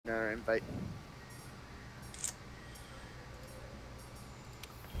invite.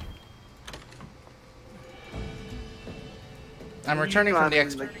 I'm returning from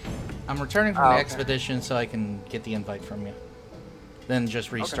the expedition, so I can get the invite from you. Then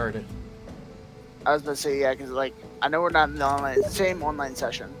just restart it. I was about to say, yeah, because like I know we're not in the same online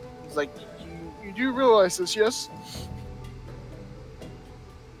session. It's like you do realize this, yes?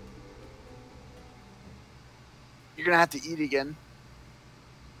 You're gonna have to eat again.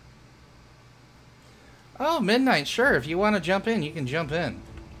 Oh, midnight, sure. If you want to jump in, you can jump in.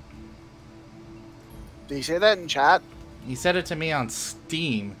 Did he say that in chat? He said it to me on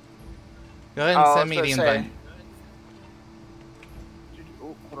Steam. Go ahead and send me the invite.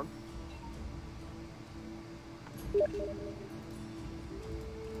 Oh, hold on.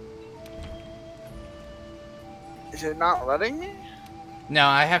 Is it not letting me? No,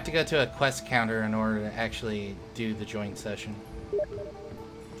 I have to go to a quest counter in order to actually do the join session.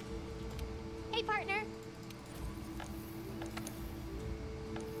 Hey, partner.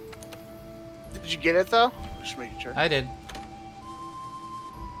 Did you get it though? Just making sure. I did.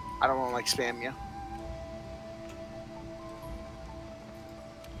 I don't want to like spam you.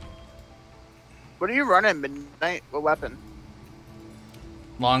 What are you running, Midnight? What weapon?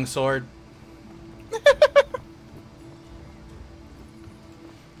 Longsword.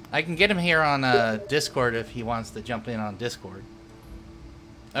 I can get him here on Discord if he wants to jump in on Discord.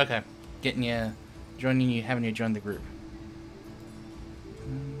 Okay, getting you, joining you, having you join the group.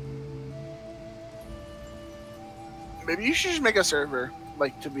 Maybe you should just make a server.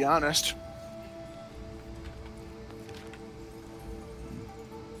 Like, to be honest.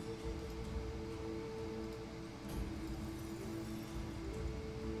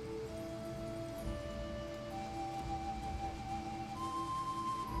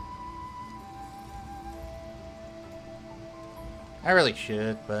 I really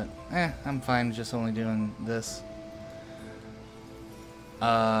should, but I'm fine just only doing this.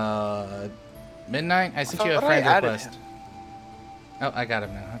 Midnight, I sent you a friend request. Oh, I got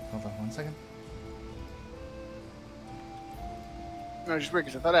him now. Hold on 1 second. No, just weird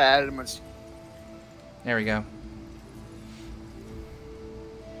because I thought I added him. There we go.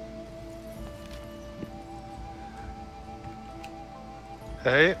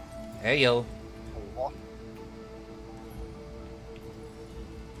 Hey. Hey, yo.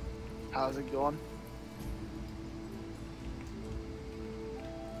 How's it going?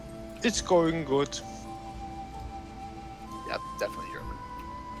 It's going good. Yeah, definitely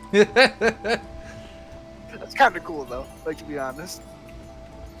German. That's kind of cool, though, like, to be honest.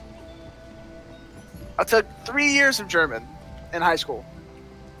 I took 3 years of German in high school.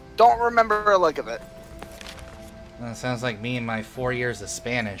 Don't remember a lick of it. That sounds like me and my 4 years of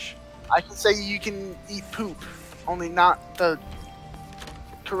Spanish. I can say you can eat poop, only not the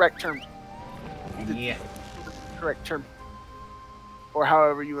correct term. Yeah. Correct term. Or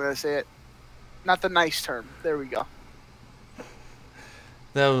however you want to say it. Not the nice term. There we go.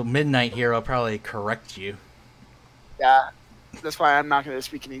 Though Midnight here will probably correct you. Yeah. That's why I'm not going to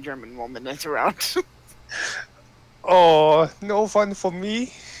speak any German while Midnight's around. Oh, no fun for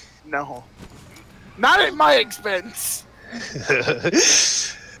me. No. Not at my expense.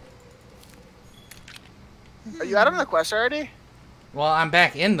 Are you out on the quest already? Well, I'm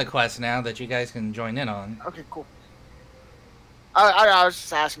back in the quest now that you guys can join in on. Okay, cool. I was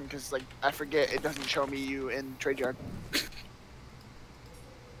just asking because, like, I forget it doesn't show me you in Trade Yard.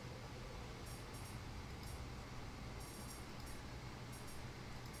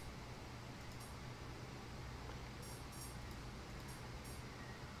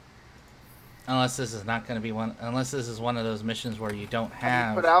 Unless this is not going to be one. Unless this is one of those missions where you don't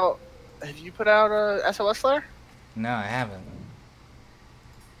have. Have you put out a SOS flare? No, I haven't.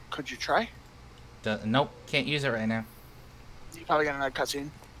 Could you try? Nope, can't use it right now. You probably got another cutscene.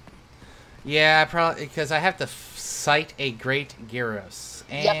 Yeah, probably because I have to cite a Great Gyros.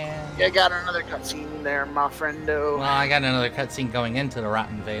 And yeah, I got another cutscene there, my friendo. Well, I got another cutscene going into the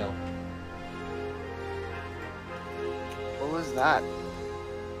Rotten Vale. What was that?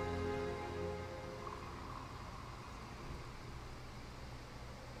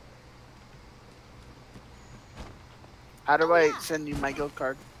 How do I send you my guild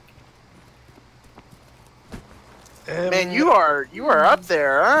card? Man, you are up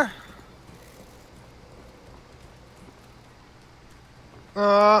there,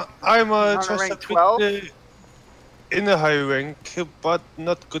 huh? I'm just rank a 12? bit in a high rank, but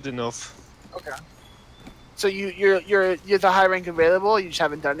not good enough. Okay. So you're the high rank available. You just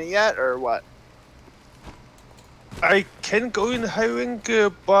haven't done it yet, or what? I can go in high rank,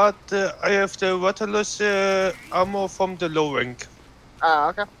 but I have the waterless armor from the low rank. Ah,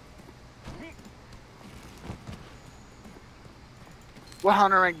 okay. What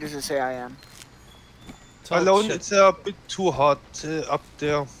hunter rank does it say I am? Alone, shit. it's a bit too hot up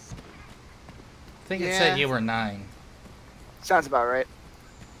there. I think it Yeah. said you were 9. Sounds about right.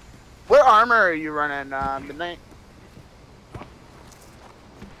 What armor are you running, Midnight?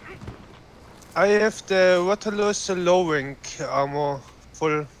 I have the Waterloo's low rank armor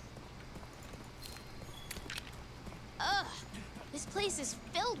full. Ugh, this place is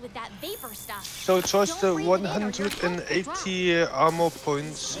filled with that vapor stuff. So just Don't breathe it in or your health will 180 armor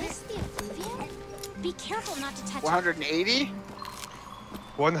points. Is the effluvium? Be careful not to touch 180?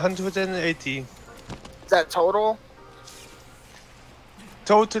 180. Is that total?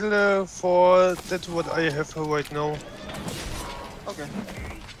 Total for that's what I have right now. Okay.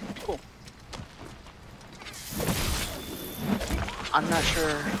 Cool. I'm not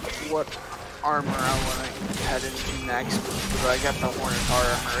sure what armor I want to head into next, but I got the Hornetar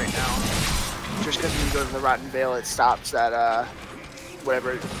armor right now. Just because when you go to the Rotten Vale, it stops that,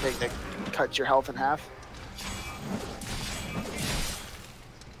 whatever thing that cuts your health in half.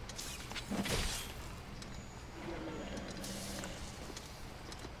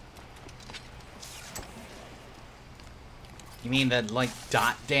 You mean that, like,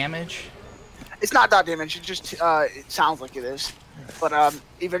 dot damage? It's not dot damage, it just, it sounds like it is. But,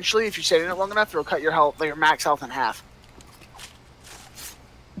 eventually, if you stay in it long enough, it'll cut your health, like your max health in half.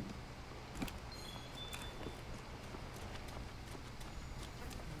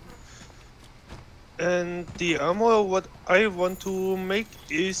 And the armor what I want to make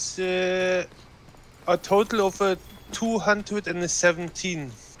is a total of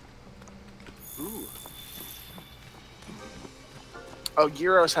 217. Ooh. Oh,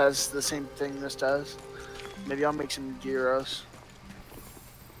 Gyros has the same thing this does. Maybe I'll make some Gyros.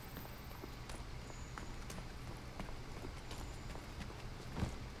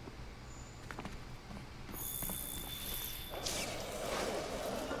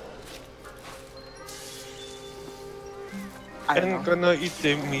 I don't I'm know. gonna eat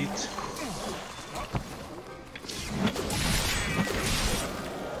the meat.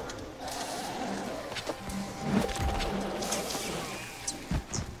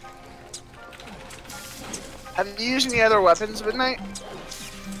 Have you used any other weapons, Midnight?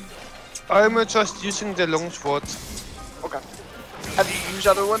 I'm just using the long sword. Okay. Have you used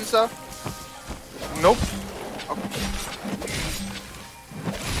other ones, though? Nope.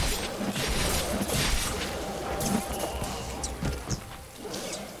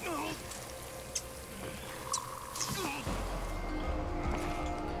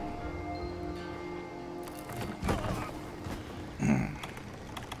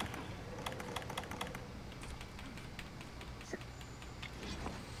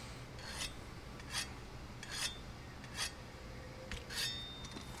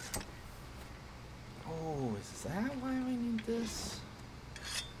 Oh, is that why we need this?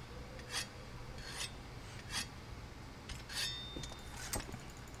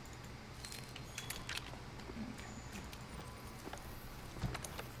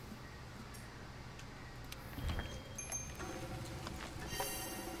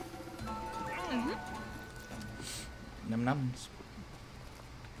 Num nums.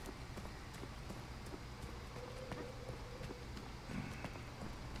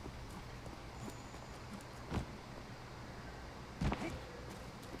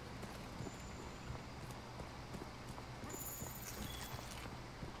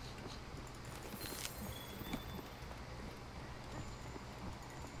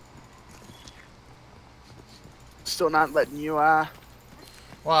 Still not letting you, Well,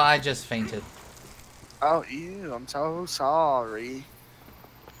 I just fainted. Oh, ew, I'm so sorry.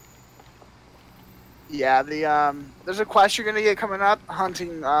 Yeah, there's a quest you're gonna get coming up,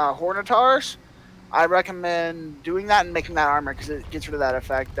 hunting, Hornetars. I recommend doing that and making that armor, because it gets rid of that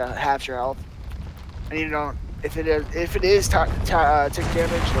effect, halves your health. And you don't, if it is tick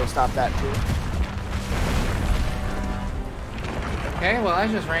damage, it'll stop that too. Okay, well, I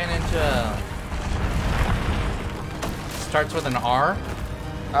just ran into a... Starts with an R.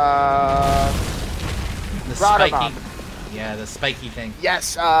 The spiky... Rotomob. Yeah, the spiky thing.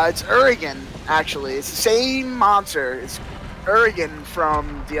 Yes, it's Urigan, actually. It's the same monster. It's Urigan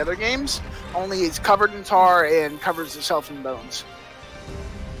from the other games, only it's covered in tar and covers itself in bones.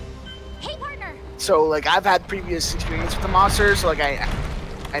 Hey, partner! So, like, I've had previous experience with the monster, so, like,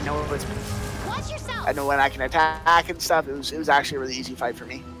 I know it's... Watch yourself! I know when I can attack and stuff. It was actually a really easy fight for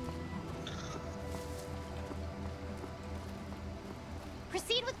me.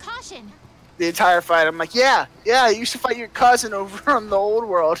 Proceed with caution. The entire fight, I'm like, yeah, I used to fight your cousin over on the old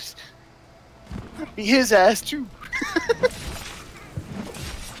world. Be his ass, too.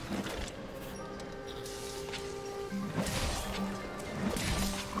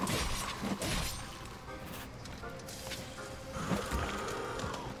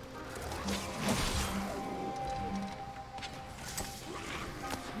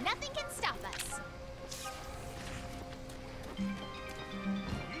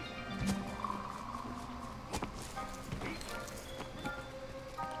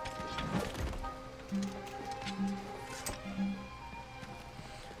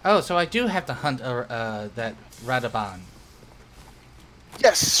 Oh, so I do have to hunt that Radaban.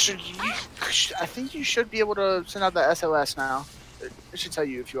 Yes, I think you should be able to send out the SOS now. It should tell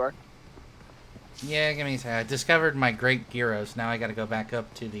you if you are. Yeah, give me a second. I discovered my Great Gyros. Now I gotta go back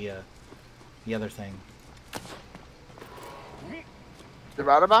up to the other thing. The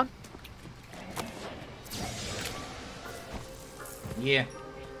Radaban? Yeah.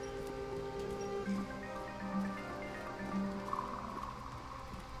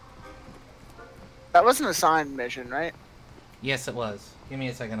 That wasn't a signed mission, right? Yes, it was. Give me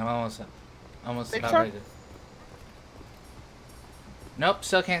a second. I'm almost Think about so? ready to... Nope,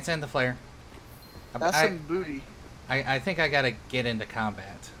 still can't send the flare. That's some booty. I think I gotta get into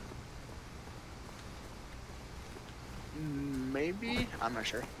combat. Maybe? I'm not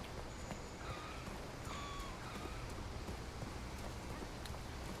sure.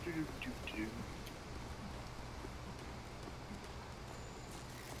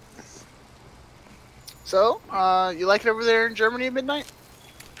 So, you like it over there in Germany at midnight?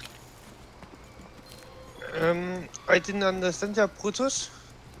 I didn't understand that, Brutus.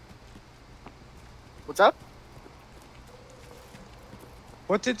 What's up?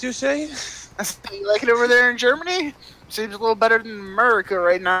 What did you say? I said, you like it over there in Germany? Seems a little better than America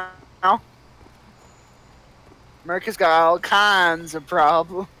right now. America's got all kinds of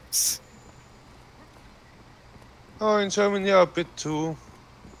problems. Oh, in Germany a bit too.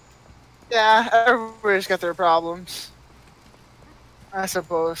 Yeah, everybody's got their problems. I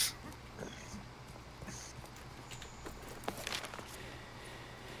suppose.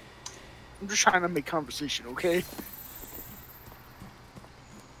 I'm just trying to make conversation, okay?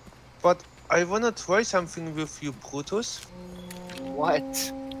 But I wanna try something with you, Brutus.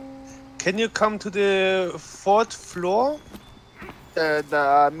 What? Can you come to the 4th floor?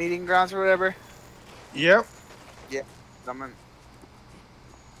 The meeting grounds or whatever? Yeah. Yeah, I'm in.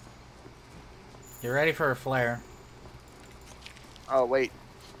 You're ready for a flare. Oh, wait.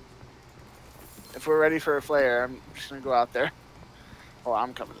 If we're ready for a flare, I'm just gonna go out there. Oh,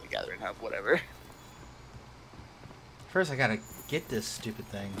 I'm coming to the gathering hub, whatever. First, I gotta get this stupid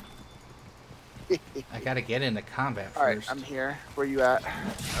thing. I gotta get into combat first. Alright, I'm here. Where you at?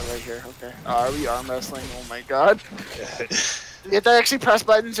 Oh, right here, okay. Oh, are we arm wrestling? Oh my god. You have to actually press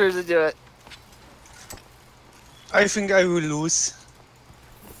buttons or does it do it? I think I will lose.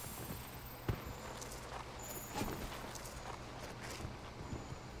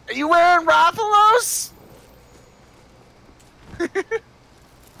 Are you wearing Rathalos?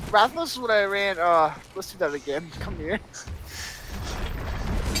 Rathalos is what I ran. Let's do that again. Come here.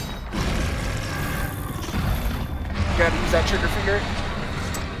 You gotta use that trigger finger.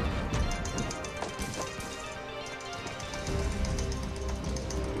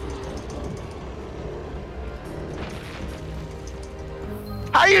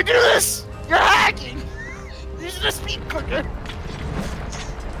 How you do this? You're hacking! Using a speed clicker.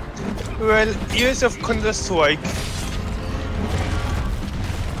 Well, years of Counter-Strike.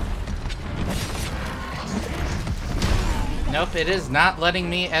 Nope, it is not letting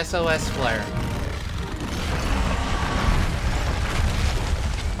me SOS flare.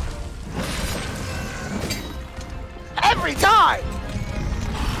 Every time!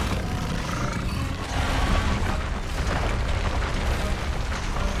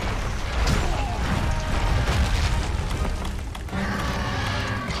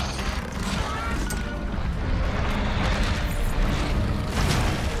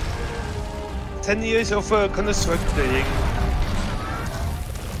 Ten years of Counter-Strike playing.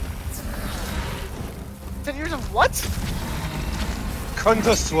 10 years of what?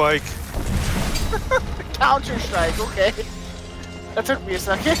 Counter-Strike. Counter-Strike, okay. That took me a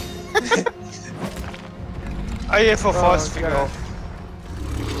second. I have a fast God. finger.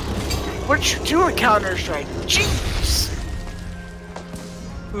 What'd you do at Counter-Strike? Jeez!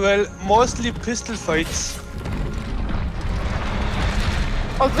 Well, mostly pistol fights.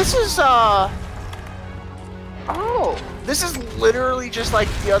 Oh, this is, Oh, this is literally just like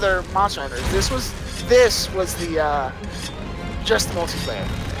the other Monster Hunters. This was the, just the multiplayer.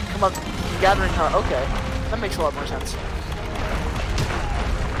 Come on, Gathering Hub. Okay, that makes a lot more sense.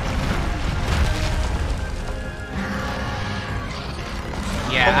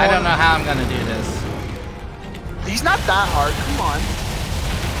 Yeah, I don't know how I'm gonna do this. He's not that hard, come on.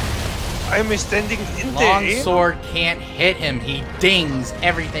 I'm standing in Long there. sword can't hit him. He dings.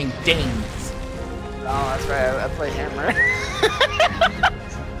 Everything dings. Oh, that's right, I play Hammer.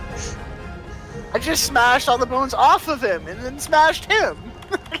 I just smashed all the bones off of him and then smashed him.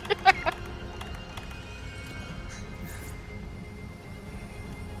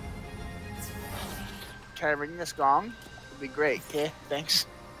 Can I ring this gong? Would be great. Okay, thanks.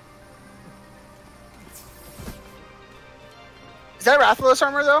 Is that Rathalos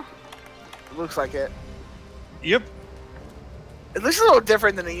armor though? It looks like it. Yep. It looks a little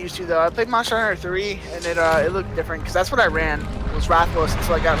different than it used to though. I played Monster Hunter 3 and it looked different because that's what I ran. Was Rathalos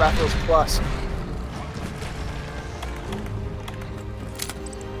until I got Rathalos Plus.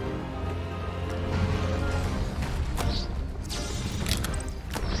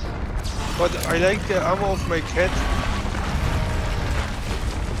 But I like the armor of my cat.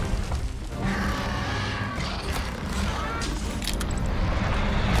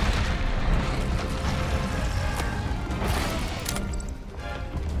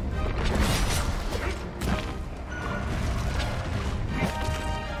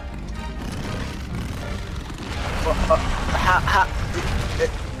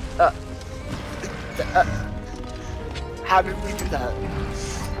 How did we do that?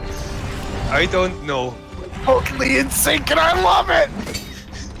 I don't know. Totally in sync and I love it!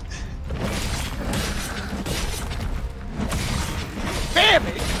 Damn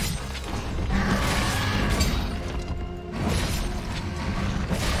it!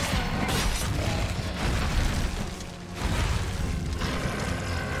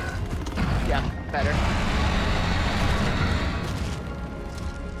 Yeah, better.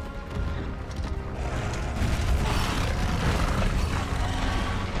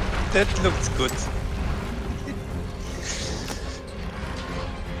 That looks good.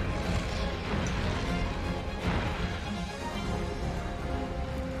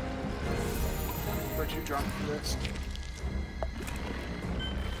 We're too drunk for this.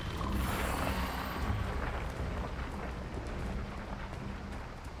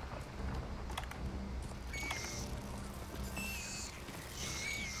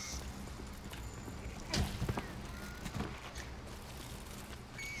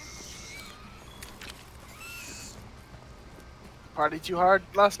 Party too hard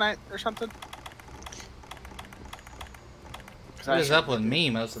last night or something? What is up with me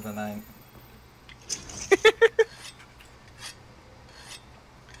most of the night? You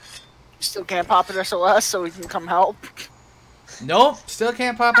still can't pop an SOS so we can come help? Nope, still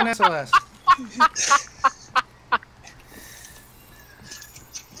can't pop an SOS.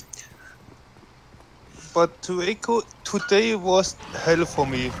 But Draco, today was hell for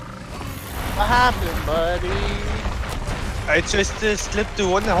me. What happened, buddy? I just slept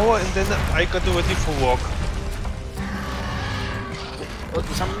 1 hour and then I got ready for work. Look,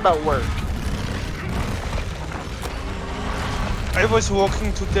 something about work. I was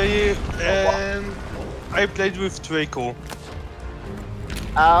working today and I played with Draco.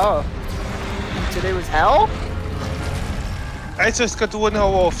 Oh. Today was hell? I just got 1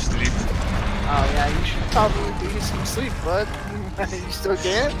 hour of sleep. Oh yeah, you should probably get some sleep, bud. You still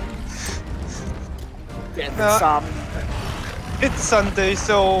can? Damn, insomnia. It's Sunday,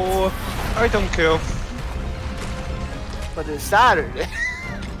 so I don't care. But it's Saturday.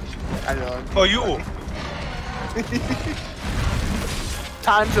 I know. For you.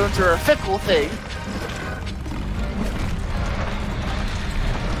 Time zones are a fickle thing.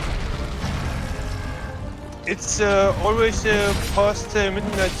 It's always past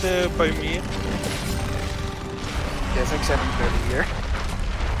midnight by me. Yeah, it's like 7:30 here.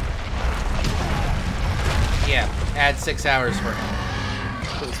 Yeah, add 6 hours for him.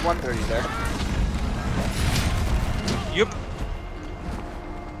 So it's 1:30 there. Yup.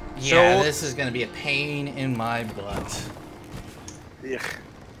 Yeah, So- this is gonna be a pain in my butt. Ugh.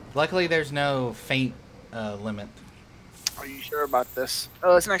 Luckily, there's no faint limit. Are you sure about this?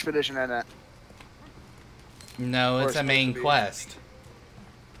 Oh, it's an expedition, isn't it? No, Or it's a supposed main to be. quest.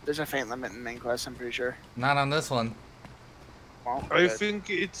 There's a faint limit in main quest, I'm pretty sure. Not on this one. Well, I good. think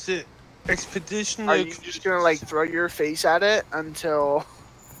it's expedition. Are you just gonna like throw your face at it until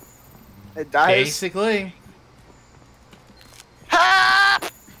it dies? Basically. Ha!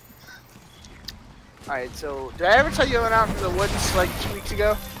 Alright, so did I ever tell you I went out into the woods like 2 weeks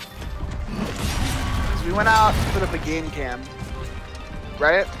ago? 'Cause we went out to put up a game cam,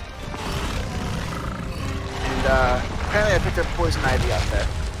 right? And apparently I picked up poison ivy out there.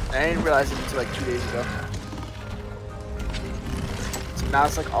 I didn't realize it until like 2 days ago. So now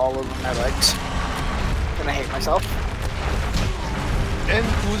it's like all over my legs. And I hate myself. And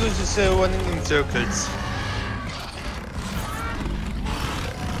Kudos is running in circles.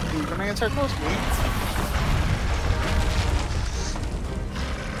 Who's running in circles? Me?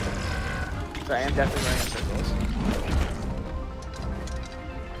 So I am definitely running in circles.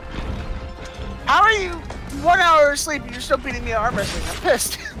 How are you 1 hour of sleep and you're still beating me at arm wrestling? I'm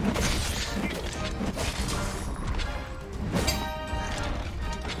pissed.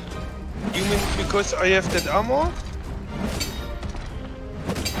 You mean because I have that armor?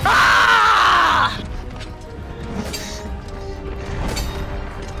 Ah!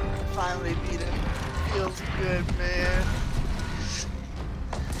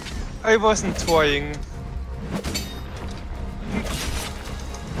 I wasn't trying.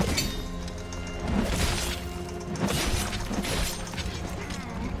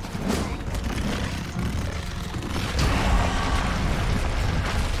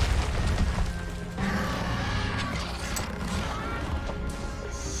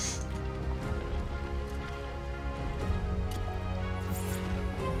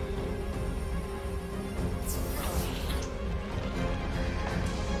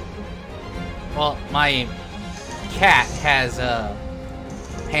 Well, my cat has a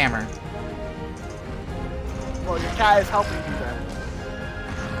hammer. Well, your cat is helping you then.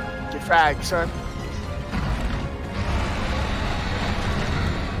 Get fragged, son.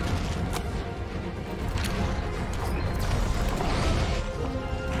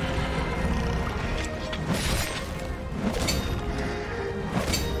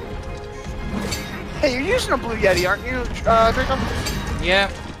 Hey, you're using a Blue Yeti, aren't you, Draco?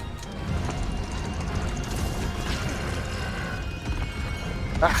 Yeah.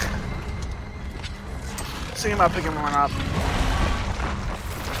 See about picking one up.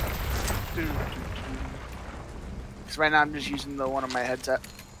 Because right now I'm just using the one on my headset.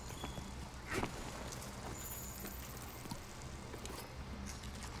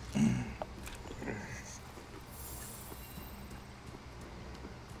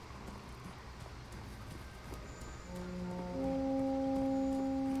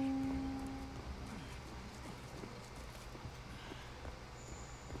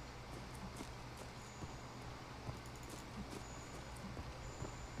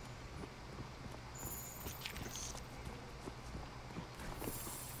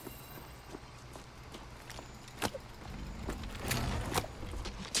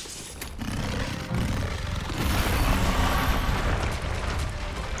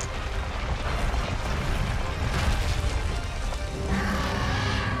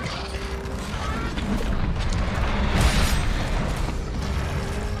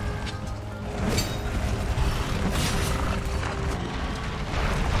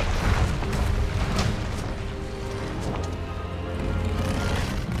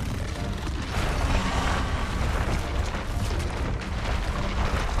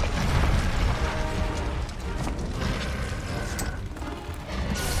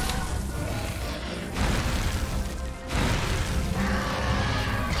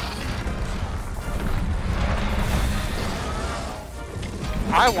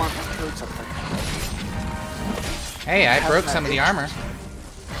 I want to build something. Hey, I broke some of the armor.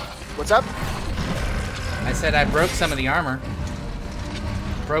 What's up? I said I broke some of the armor.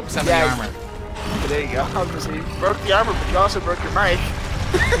 Broke some of the armor. There you go. I was gonna say, you broke the armor, but you also broke your mic.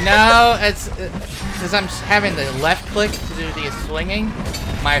 No, it's because I'm having the left click to do the swinging.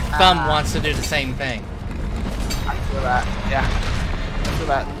 My thumb wants to do the same thing. I feel that. Yeah. I feel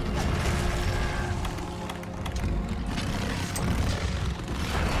that.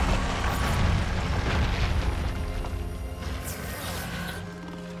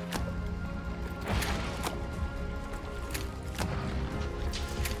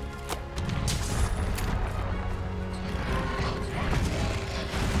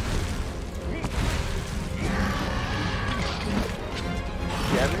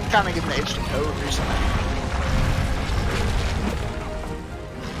 Yeah, I've been kind of getting the itch to code recently.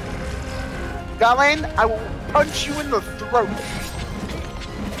 Darlene, I will punch you in the throat.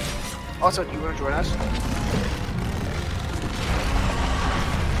 Also, do you want to join us?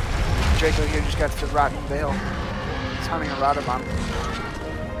 Draco here just got to the Rotten Vale. He's hunting a Rodamon.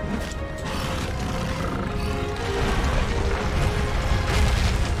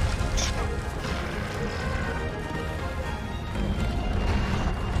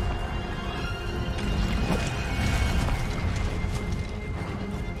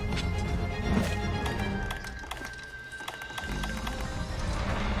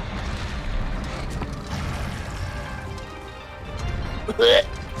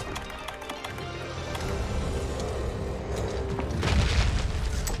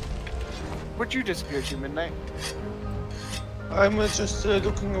 Where'd you disappear to, Midnight? I'm just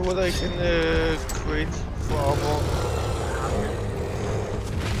looking at what I can create for armor.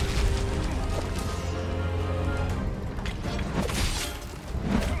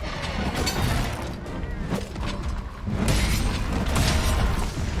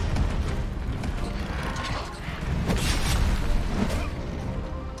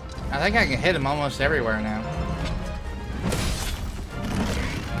 I think I can hit him almost everywhere now.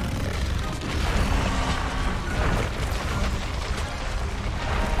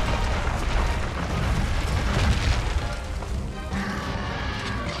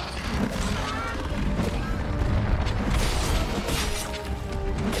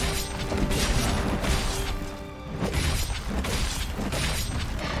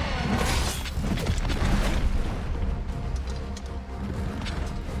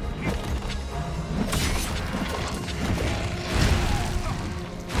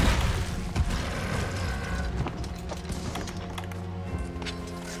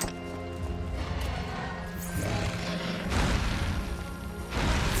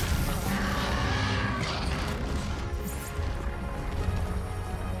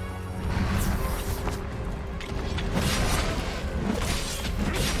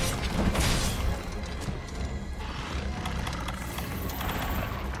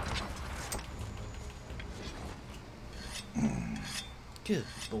 Good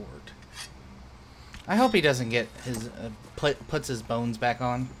lord. I hope he doesn't get his puts his bones back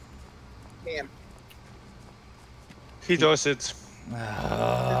on. Damn. He does it.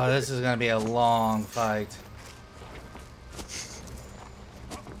 Oh, this is gonna be a long fight.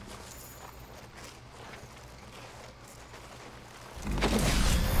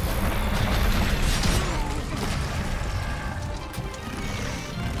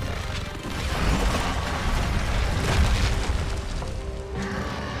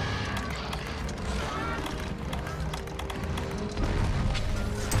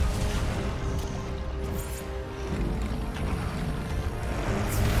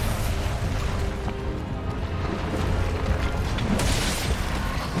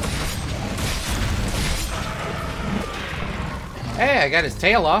 Hey, I got his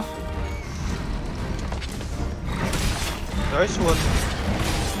tail off. Nice one.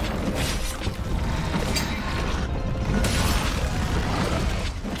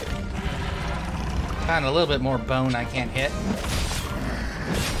 Found a little bit more bone I can't hit.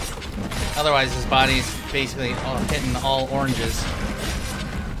 Otherwise, his body's basically hitting all oranges.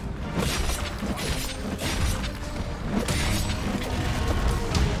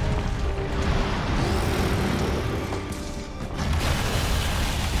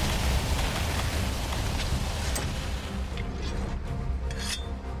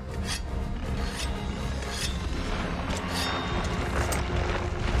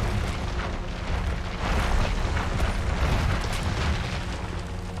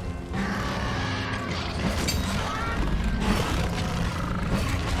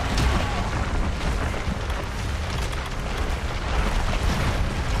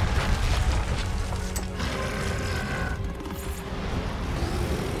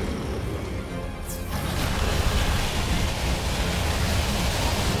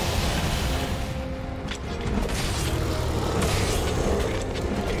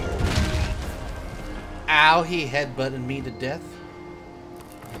 Ow, he headbutted me to death.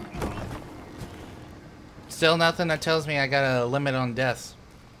 Still nothing that tells me I got a limit on deaths.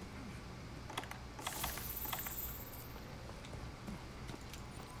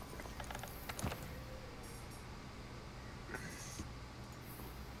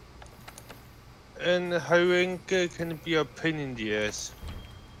 And hiring can be a pain in the ass.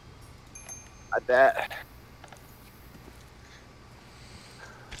 I bet.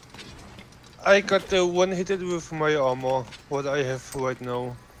 I got one hit with my armor, what I have right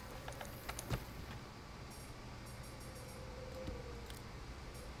now.